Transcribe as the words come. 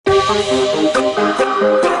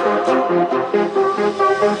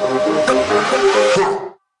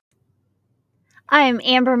I'm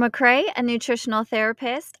Amber McCrae, a nutritional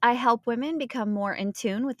therapist. I help women become more in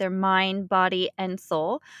tune with their mind, body, and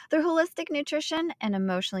soul through holistic nutrition and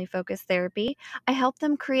emotionally focused therapy. I help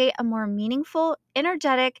them create a more meaningful,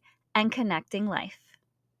 energetic, and connecting life.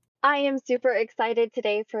 I am super excited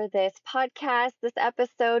today for this podcast. This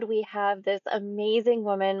episode, we have this amazing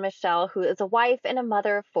woman, Michelle, who is a wife and a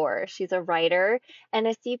mother of four. She's a writer and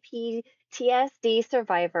a CPTSD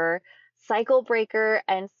survivor, cycle breaker,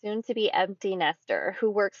 and soon to be empty nester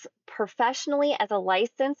who works professionally as a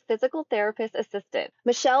licensed physical therapist assistant.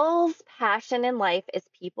 Michelle's passion in life is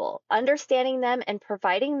people, understanding them and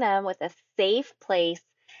providing them with a safe place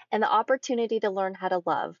and the opportunity to learn how to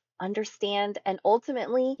love, understand, and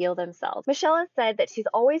ultimately heal themselves. Michelle has said that she's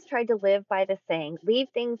always tried to live by the saying, leave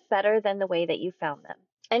things better than the way that you found them.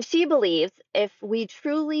 And she believes if we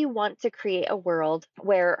truly want to create a world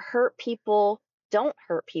where hurt people don't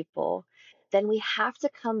hurt people, then we have to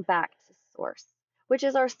come back to source, which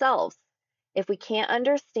is ourselves. If we can't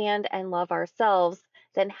understand and love ourselves,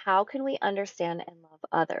 then how can we understand and love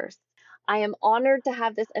others? I am honored to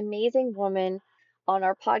have this amazing woman on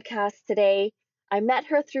our podcast today. I met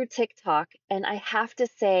her through TikTok, and I have to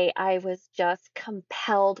say, I was just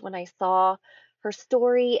compelled when I saw her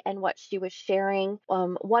story and what she was sharing.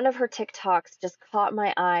 One of her TikToks just caught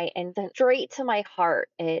my eye and went straight to my heart.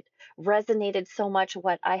 It resonated so much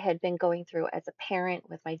what I had been going through as a parent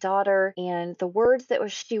with my daughter, and the words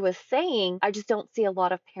that she was saying, I just don't see a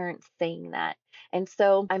lot of parents saying that. And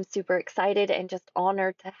so I'm super excited and just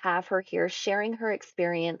honored to have her here sharing her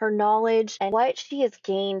experience, her knowledge, and what she has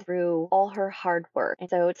gained through all her hard work. And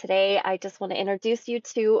so today I just want to introduce you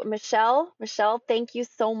to Michelle. Michelle, thank you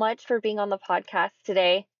so much for being on the podcast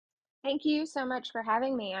today. Thank you so much for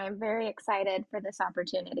having me. I'm very excited for this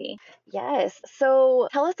opportunity. Yes. So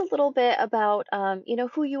tell us a little bit about,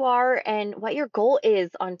 who you are and what your goal is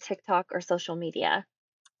on TikTok or social media.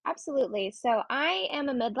 Absolutely. So, I am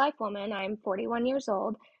a midlife woman. I'm 41 years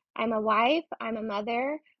old. I'm a wife. I'm a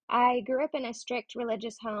mother. I grew up in a strict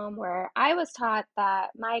religious home where I was taught that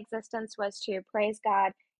my existence was to praise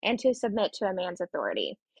God and to submit to a man's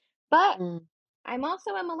authority. But Mm, I'm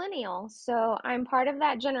also a millennial, so I'm part of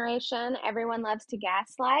that generation. Everyone loves to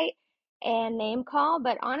gaslight and name call,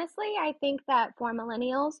 but honestly, I think that for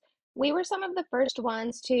millennials, we were some of the first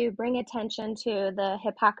ones to bring attention to the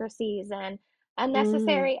hypocrisies and mm,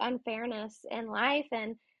 unnecessary unfairness in life.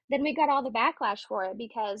 And then we got all the backlash for it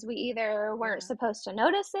because we either weren't yeah. supposed to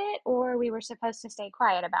notice it or we were supposed to stay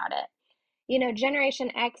quiet about it.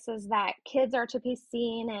 Generation X is that kids are to be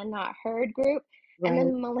seen and not heard group. And Right.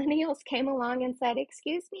 then millennials came along and said,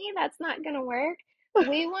 "Excuse me, that's not going to work.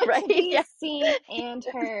 We want Right. to be Yeah. seen and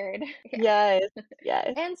heard." Yes.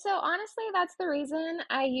 Yes. And so, honestly, that's the reason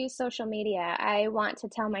I use social media. I want to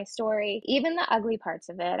tell my story, even the ugly parts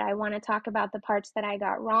of it. I want to talk about the parts that I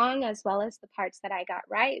got wrong as well as the parts that I got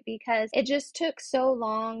right because it just took so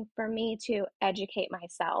long for me to educate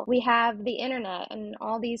myself. We have the internet and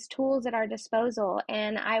all these tools at our disposal,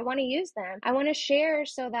 and I want to use them. I want to share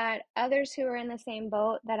so that others who are in the same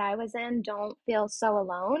boat that I was in don't feel so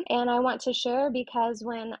alone. And I want to share because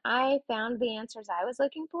when I found the answers I was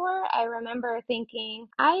looking for, I remember thinking,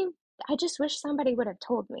 I just wish somebody would have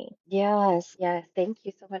told me. Yes, yes. Thank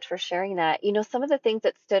you so much for sharing that. Some of the things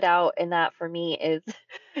that stood out in that for me is,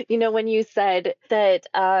 when you said that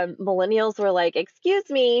millennials were like, excuse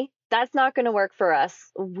me, that's not going to work for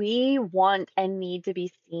us. We want and need to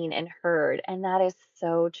be seen and heard. And that is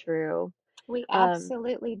so true. We Um,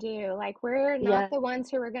 absolutely do. Like, we're not yeah, the ones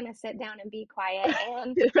who are going to sit down and be quiet.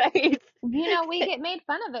 And, right. we get made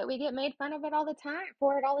fun of it. We get made fun of it all the time,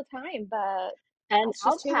 for it all the time, but And that's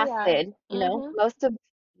just who we are. outcasted, Hmm. most of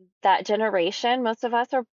that generation, most of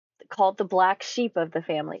us are called the black sheep of the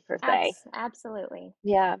family, per se. Absolutely.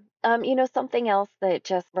 Yeah. Something else that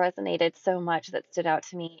just resonated so much that stood out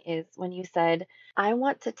to me is when you said, I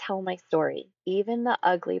want to tell my story, even the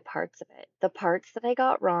ugly parts of it, the parts that I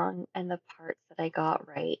got wrong and the parts that I got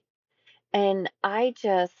right. And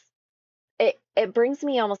it brings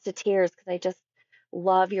me almost to tears because I just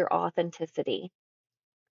love your authenticity.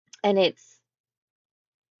 And it's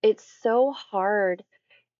so hard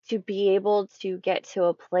to be able to get to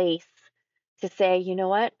a place to say, you know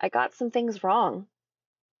what, I got some things wrong.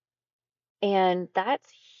 And that's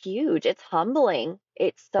huge. It's humbling.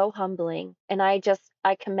 It's so humbling. And I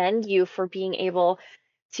commend you for being able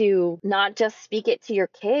to not just speak it to your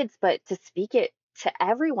kids, but to speak it to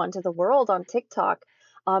everyone, to the world on TikTok.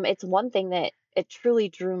 It's one thing that it truly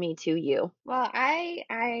drew me to you. Well, I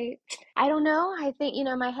don't know. I think,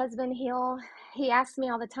 my husband, he asks me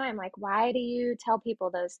all the time, like, why do you tell people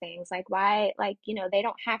those things? Like, why, like, they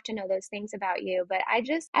don't have to know those things about you. But I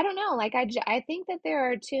don't know. Like, I think that there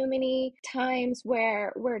are too many times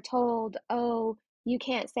where we're told, oh, you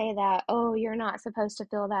can't say that. Oh, you're not supposed to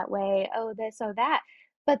feel that way. Oh, this, oh, that.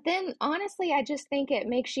 But then honestly, I just think it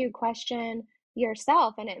makes you question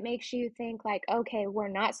yourself, and it makes you think like, okay, we're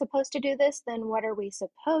not supposed to do this, then what are we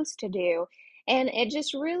supposed to do? And it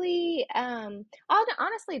just really,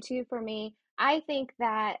 honestly too, for me, I think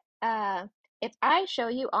that if I show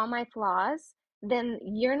you all my flaws, then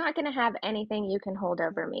you're not going to have anything you can hold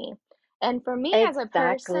over me. And for me as a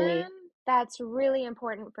person, Exactly. that's really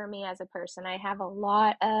important for me as a person. I have a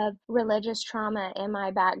lot of religious trauma in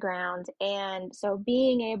my background, and so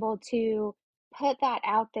being able to put that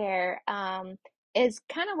out there, is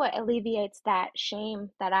kind of what alleviates that shame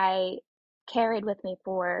that I carried with me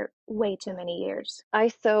for way too many years. I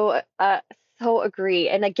so agree.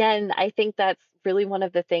 And again, I think that's really one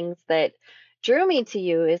of the things that drew me to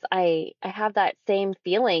you is I have that same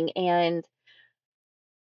feeling, and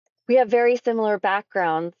we have very similar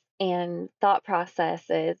backgrounds and thought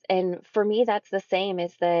processes. And for me, that's the same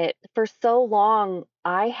is that for so long,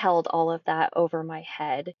 I held all of that over my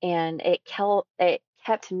head, and it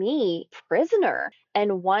kept me prisoner.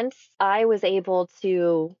 And once I was able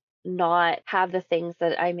to not have the things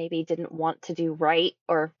that I maybe didn't want to do right,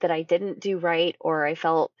 or that I didn't do right, or I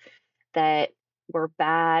felt that were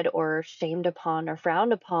bad or shamed upon or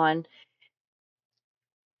frowned upon,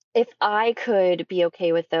 if I could be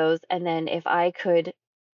okay with those, and then if I could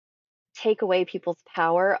take away people's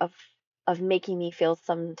power of making me feel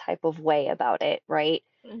some type of way about it, right?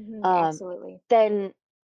 Um, Absolutely. then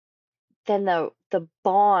the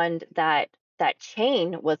bond that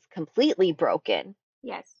chain was completely broken.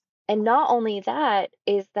 Yes. And not only that,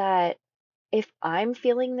 is that if I'm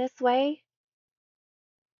feeling this way,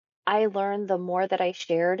 I learned the more that I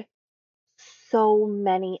shared, so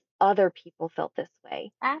many other people felt this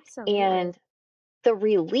way. Absolutely. And the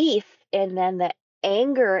relief and then the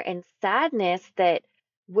anger and sadness that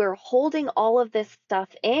we're holding all of this stuff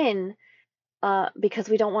in, because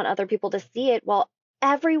we don't want other people to see it. Well,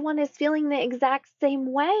 everyone is feeling the exact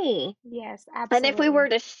same way. Yes, And if we absolutely. were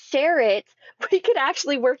to share it, we could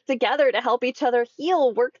actually work together to help each other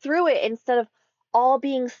heal, work through it instead of all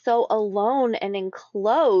being so alone and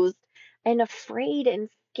enclosed and afraid and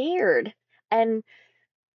scared. And,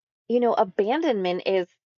 abandonment is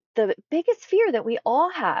the biggest fear that we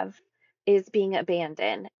all have, is being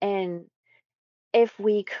abandoned. And if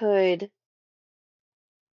we could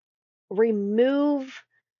remove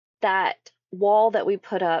that wall that we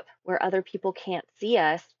put up where other people can't see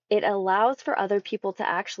us, it allows for other people to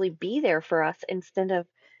actually be there for us instead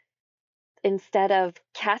of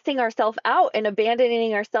casting ourselves out and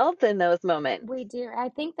abandoning ourselves in those moments. We do. I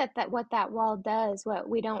think that what that wall does, what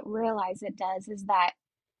we don't realize it does, is that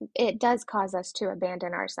it does cause us to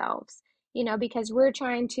abandon ourselves, because we're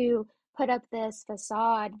trying to put up this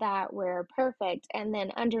facade that we're perfect, and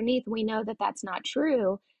then underneath we know that that's not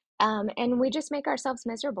true, and we just make ourselves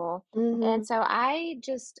miserable. Hmm. And so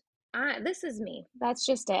this is me. That's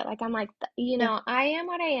just it. Like, I'm like, Yeah. I am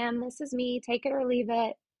what I am. This is me. Take it or leave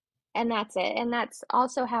it, and that's it. And that's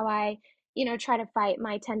also how I, try to fight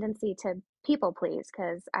my tendency to people please,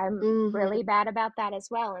 because I'm really Hmm. bad about that as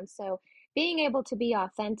well. And so being able to be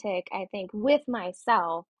authentic, I think, with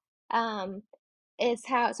myself, um,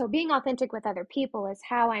 so being authentic with other people is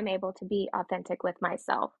how I'm able to be authentic with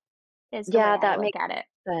myself, is the way Yeah, I that look makes at it.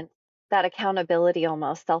 sense. That accountability,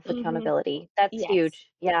 almost self Mm-hmm. accountability. That's Yes. huge.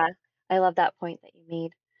 Yeah. I love that point that you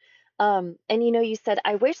made. And you said,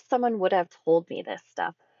 I wish someone would have told me this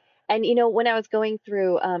stuff. And when I was going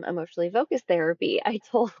through emotionally focused therapy, I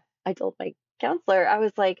told my counselor, I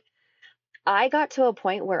was like, I got to a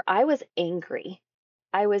point where I was angry.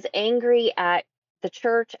 I was angry at the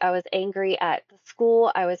church. I was angry at the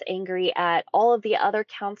school. I was angry at all of the other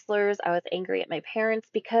counselors. I was angry at my parents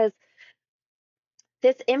because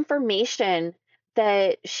this information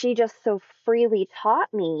that she just so freely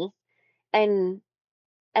taught me, and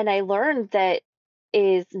I learned that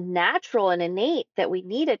is natural and innate, that we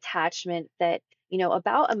need attachment, that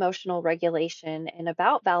about emotional regulation and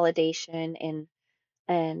about validation and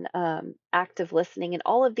active listening and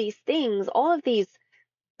all of these things, all of these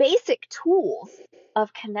basic tools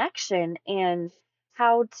of connection and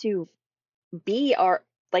how to be our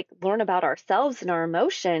like learn about ourselves and our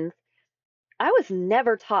emotions. I was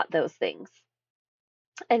never taught those things.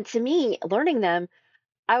 And to me, learning them,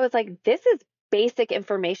 I was like, this is basic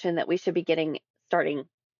information that we should be getting starting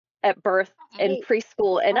at birth and I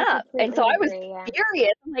preschool and I up. And so completely I was agree. Yeah.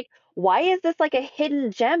 furious. I'm like, why is this like a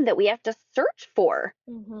hidden gem that we have to search for?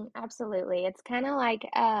 Absolutely. It's kind of like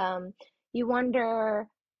you wonder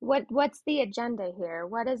what's the agenda here?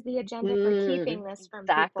 What is the agenda for keeping this from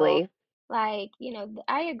people? Exactly. Like,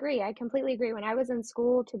 I agree. I completely agree. When I was in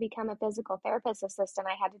school to become a physical therapist assistant,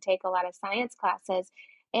 I had to take a lot of science classes.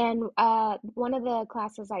 And one of the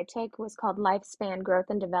classes I took was called Lifespan Growth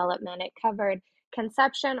and Development. It covered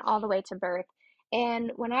conception all the way to birth.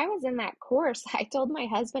 And when I was in that course, I told my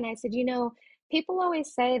husband, I said, people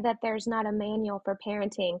always say that there's not a manual for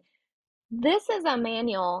parenting. This is a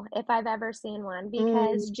manual if I've ever seen one, Mm,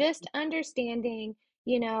 because just understanding,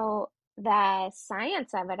 you know, the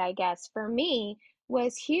science of it, I guess, for me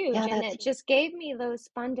was huge. yeah, And that's it just gave me those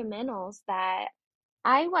fundamentals that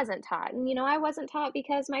I wasn't taught. And, I wasn't taught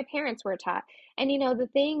because my parents were taught. And, the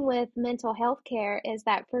thing with mental health care is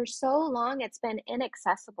that for so long it's been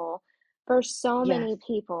inaccessible for so yes. many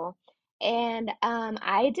people. And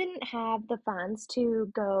I didn't have the funds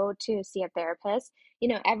to go to see a therapist.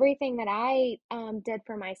 Everything that I did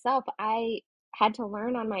for myself, I had to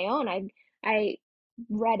learn on my own. I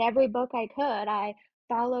read every book I could. I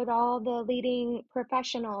followed all the leading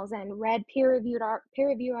professionals and read peer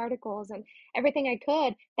review articles and everything I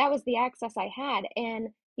could. That was the access I had. And,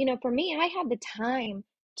 for me, I had the time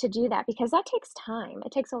to do that because that takes time.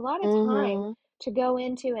 It takes a lot of time Hmm. to go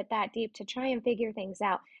into it that deep to try and figure things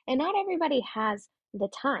out. And not everybody has the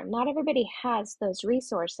time, not everybody has those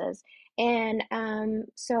resources. And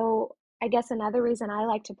so I guess another reason I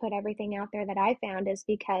like to put everything out there that I found is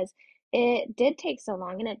because it did take so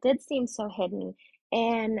long and it did seem so hidden.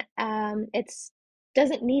 And it's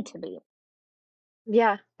doesn't need to be.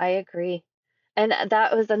 Yeah, I agree. And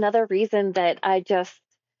that was another reason that I just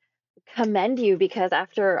commend you because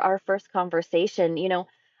after our first conversation,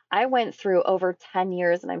 I went through over 10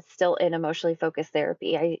 years and I'm still in emotionally focused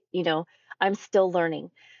therapy. I'm still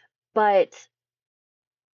learning, but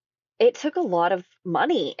it took a lot of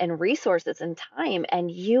money and resources and time, and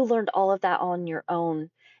you learned all of that on your own.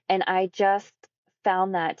 And I just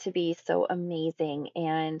found that to be so amazing.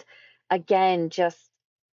 And again, just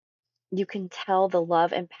you can tell the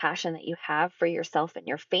love and passion that you have for yourself and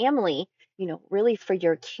your family, really for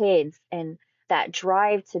your kids, and that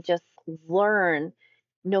drive to just learn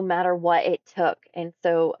no matter what it took. And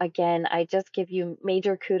so, again, I just give you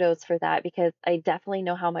major kudos for that because I definitely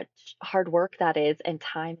know how much hard work that is and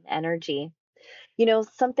time and energy.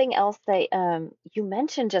 Something else that you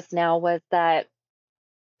mentioned just now was that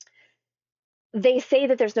they say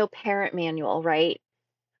that there's no parent manual, right?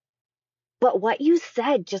 But what you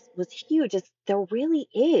said just was huge. Is there really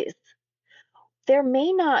is. There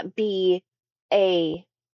may not be a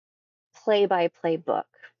play by play book,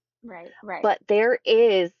 Right, right. but there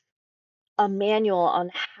is a manual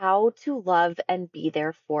on how to love and be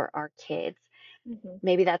there for our kids. hmm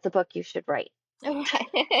Maybe that's a book you should write. Right.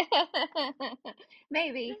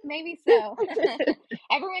 Maybe so.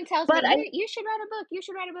 Everyone tells me But you should write a book. You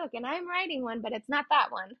should write a book, and I'm writing one, but it's not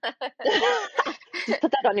that one. just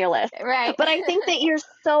put that on your list. Right. But I think that you're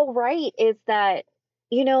so right is that,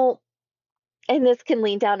 you know, and this can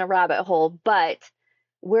lead down a rabbit hole, but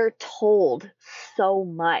we're told so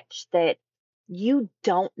much that you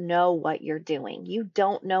don't know what you're doing. You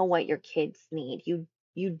don't know what your kids need.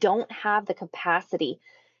 You don't have the capacity.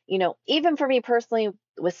 Even for me personally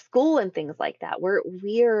with school and things like that, we're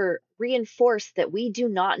reinforced that we do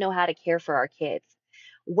not know how to care for our kids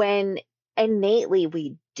when innately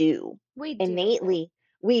we do. We do. Innately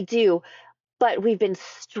we do, but we've been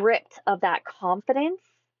stripped of that confidence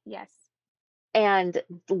Yes. and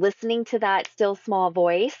listening to that still small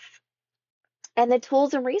voice and the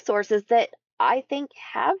tools and resources that I think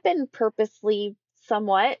have been purposely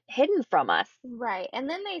somewhat hidden from us. Right. And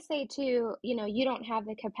then they say too, you don't have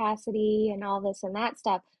the capacity and all this and that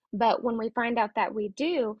stuff. But when we find out that we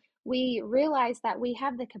do, we realize that we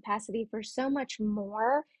have the capacity for so much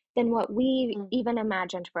more than what we Mm. even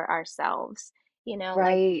imagined for ourselves. Like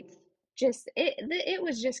Right. just it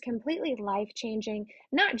was just completely life changing,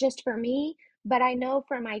 not just for me, but I know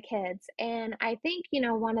for my kids. And I think,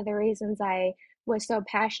 one of the reasons I was so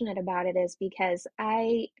passionate about it is because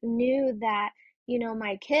I knew that,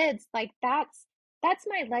 my kids, like that's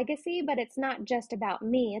my legacy, but it's not just about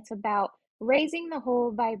me. It's about raising the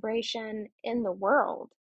whole vibration in the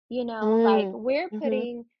world. Like Mm. we're Hmm.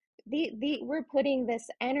 putting we're putting this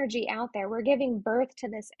energy out there. We're giving birth to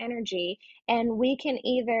this energy, and we can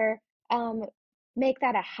either um, make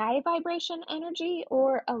that a high vibration energy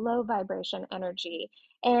or a low vibration energy.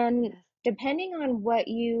 And Yes. depending on what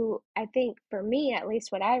you, I think for me, at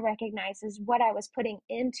least what I recognize is what I was putting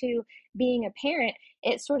into being a parent,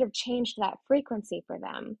 it sort of changed that frequency for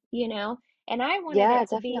them, you know? And I wanted Yeah, it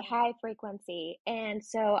to be definitely. high frequency. And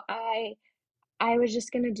so I was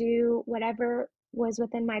just going to do whatever was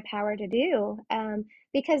within my power to do,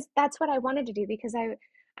 because that's what I wanted to do. Because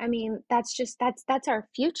I mean, that's our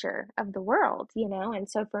future of the world, you know. And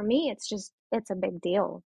so for me, it's a big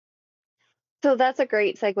deal. So that's a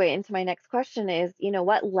great segue into my next question is,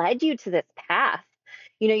 what led you to this path?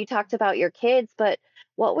 You talked about your kids, but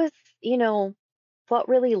what was, you know, what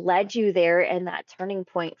really led you there and that turning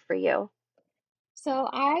point for you? So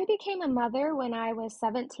I became a mother when I was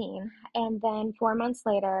 17, and then 4 months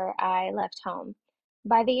later, I left home.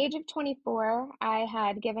 By the age of 24, I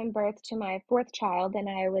had given birth to my fourth child, and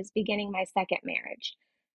I was beginning my second marriage.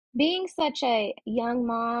 Being such a young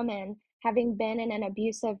mom and having been in an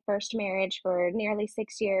abusive first marriage for nearly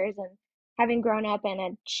 6 years and having grown up in a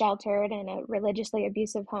sheltered and a religiously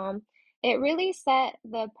abusive home, it really set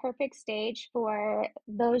the perfect stage for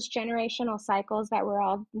those generational cycles that we're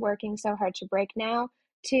all working so hard to break now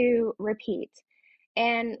to repeat.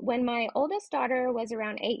 And when my oldest daughter was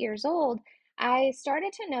around 8 years old, I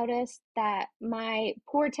started to notice that my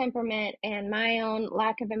poor temperament and my own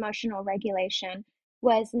lack of emotional regulation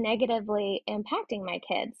was negatively impacting my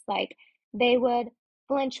kids. Like they would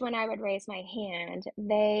flinch when I would raise my hand,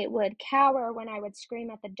 they would cower when I would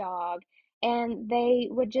scream at the dog, and they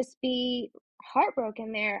would just be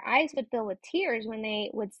heartbroken. Their eyes would fill with tears when they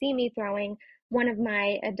would see me throwing one of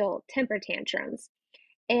my adult temper tantrums.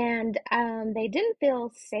 And they didn't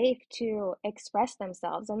feel safe to express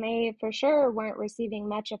themselves, and they for sure weren't receiving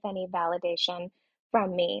much, if any, validation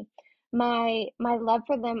from me. My love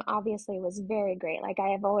for them obviously was very great. Like I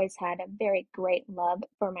have always had a very great love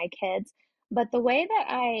for my kids, but the way that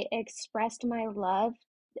I expressed my love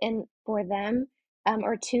and for them,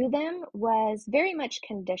 or to them, was very much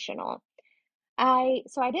conditional. I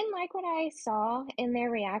didn't like what I saw in their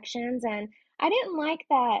reactions, and I didn't like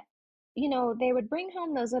that, they would bring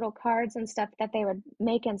home those little cards and stuff that they would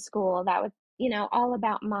make in school that would, all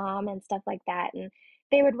about mom and stuff like that. And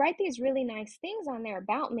they would write these really nice things on there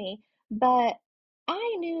about me, but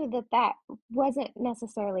I knew that that wasn't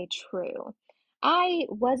necessarily true. I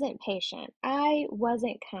wasn't patient. I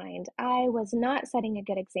wasn't kind. I was not setting a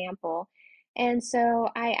good example. And so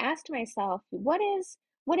I asked myself, what is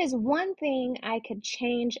one thing I could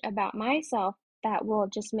change about myself that will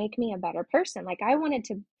just make me a better person? Like I wanted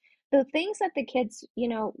to, the things that the kids,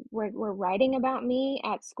 were writing about me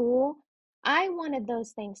at school, I wanted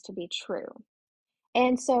those things to be true.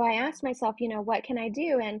 And so I asked myself, what can I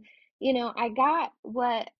do? And, I got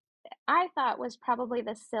what I thought was probably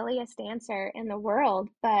the silliest answer in the world,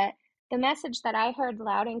 but the message that I heard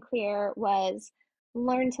loud and clear was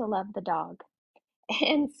learn to love the dog.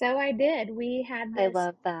 And so I did. I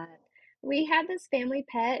love that. We had this family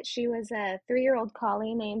pet. She was a 3-year-old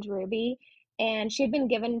collie named Ruby, and she'd been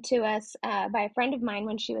given to us by a friend of mine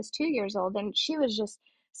when she was 2 years old. And she was just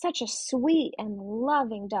such a sweet and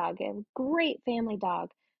loving dog, a great family dog.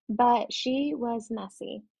 But she was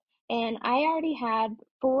messy. And I already had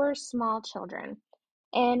 4 small children.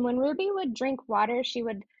 And when Ruby would drink water, she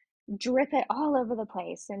would drip it all over the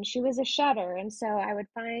place. And she was a shedder. And so I would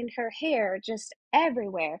find her hair just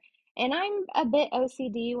everywhere. And I'm a bit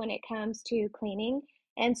OCD when it comes to cleaning.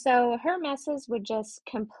 And so her messes would just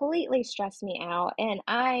completely stress me out. And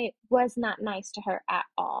I was not nice to her at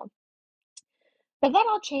all. But that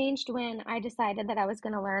all changed when I decided that I was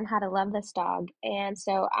going to learn how to love this dog. And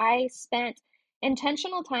so I spent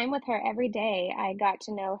intentional time with her every day. I got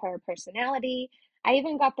to know her personality. I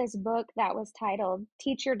even got this book that was titled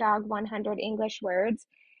Teach Your Dog 100 English Words.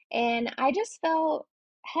 And I just fell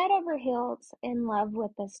head over heels in love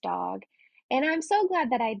with this dog. And I'm so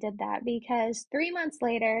glad that I did that because 3 months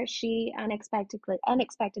later, she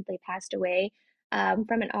unexpectedly passed away,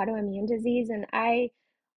 from an autoimmune disease. And I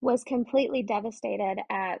was completely devastated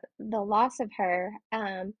at the loss of her.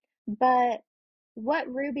 But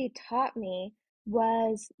what Ruby taught me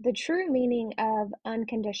was the true meaning of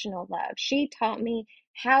unconditional love. She taught me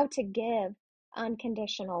how to give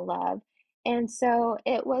unconditional love. And so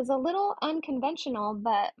it was a little unconventional,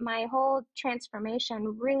 but my whole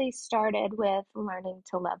transformation really started with learning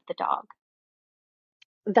to love the dog.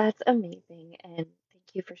 That's amazing. And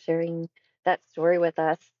thank you for sharing that story with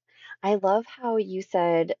us. I love how you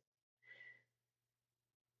said,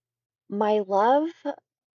 my love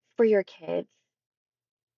for your kids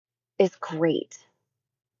is great,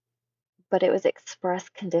 but it was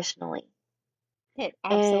expressed conditionally. It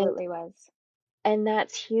And absolutely was. and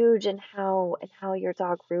that's huge in how your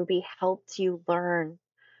dog Ruby helped you learn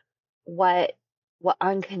what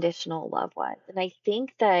unconditional love was. And I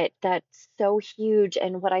think that that's so huge.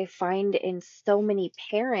 And what I find in so many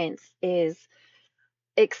parents is,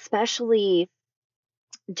 especially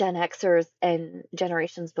Gen Xers and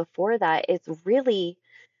generations before that, is really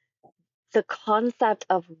the concept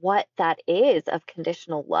of what that is of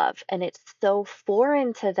conditional love. And it's so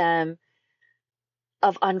foreign to them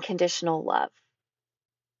of unconditional love.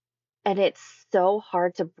 And it's so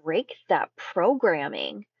hard to break that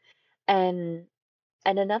programming. And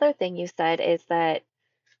another thing you said is that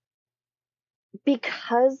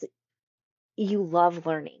because you love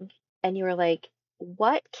learning and you were like,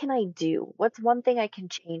 what can I do? What's one thing I can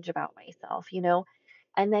change about myself, you know?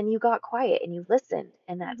 And then you got quiet and you listened,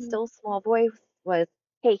 and that Mhm. still small voice was,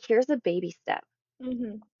 hey, here's a baby step.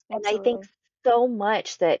 Mhm. And I think Absolutely. so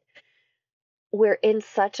much that we're in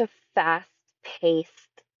such a fast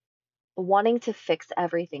paced, wanting to fix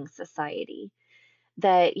everything society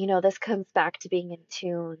that, you know, this comes back to being in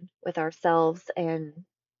tune with ourselves. And,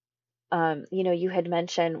 you know, you had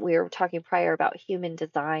mentioned, we were talking prior about human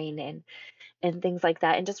design and things like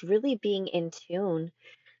that, and just really being in tune.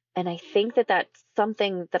 And I think that that's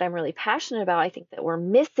something that I'm really passionate about. I think that we're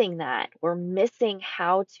missing that. We're missing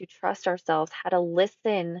how to trust ourselves, how to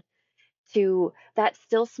listen to that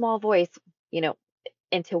still small voice, you know,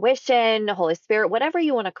 intuition, Holy Spirit, whatever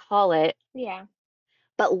you want to call it, Yeah.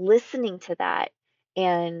 but listening to that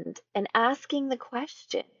and asking the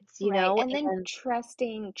questions, you Right. know, And then and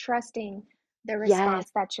trusting the yes,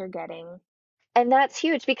 response that you're getting. and that's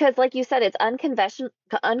huge because like you said, it's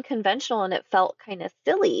unconventional and it felt kind of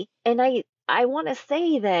silly. And I want to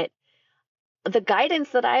say that the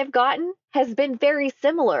guidance that I've gotten has been very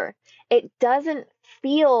similar. It doesn't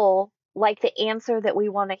feel like the answer that we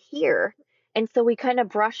want to hear. And so we kind of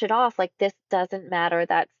brush it off like this doesn't matter,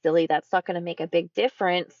 that's silly, that's not going to make a big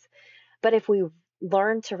difference. But if we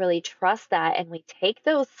learn to really trust that and we take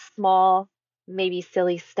those small, maybe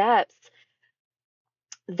silly steps,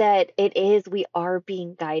 that we are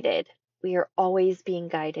being guided. We are always being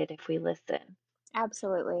guided if we listen.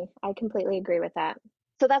 Absolutely. I completely agree with that.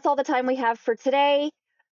 So that's all the time we have for today.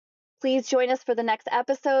 Please join us for the next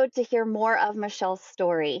episode to hear more of Michelle's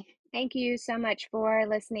story. Thank you so much for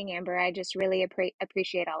listening, Amber. I just really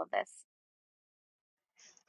appreciate all of this.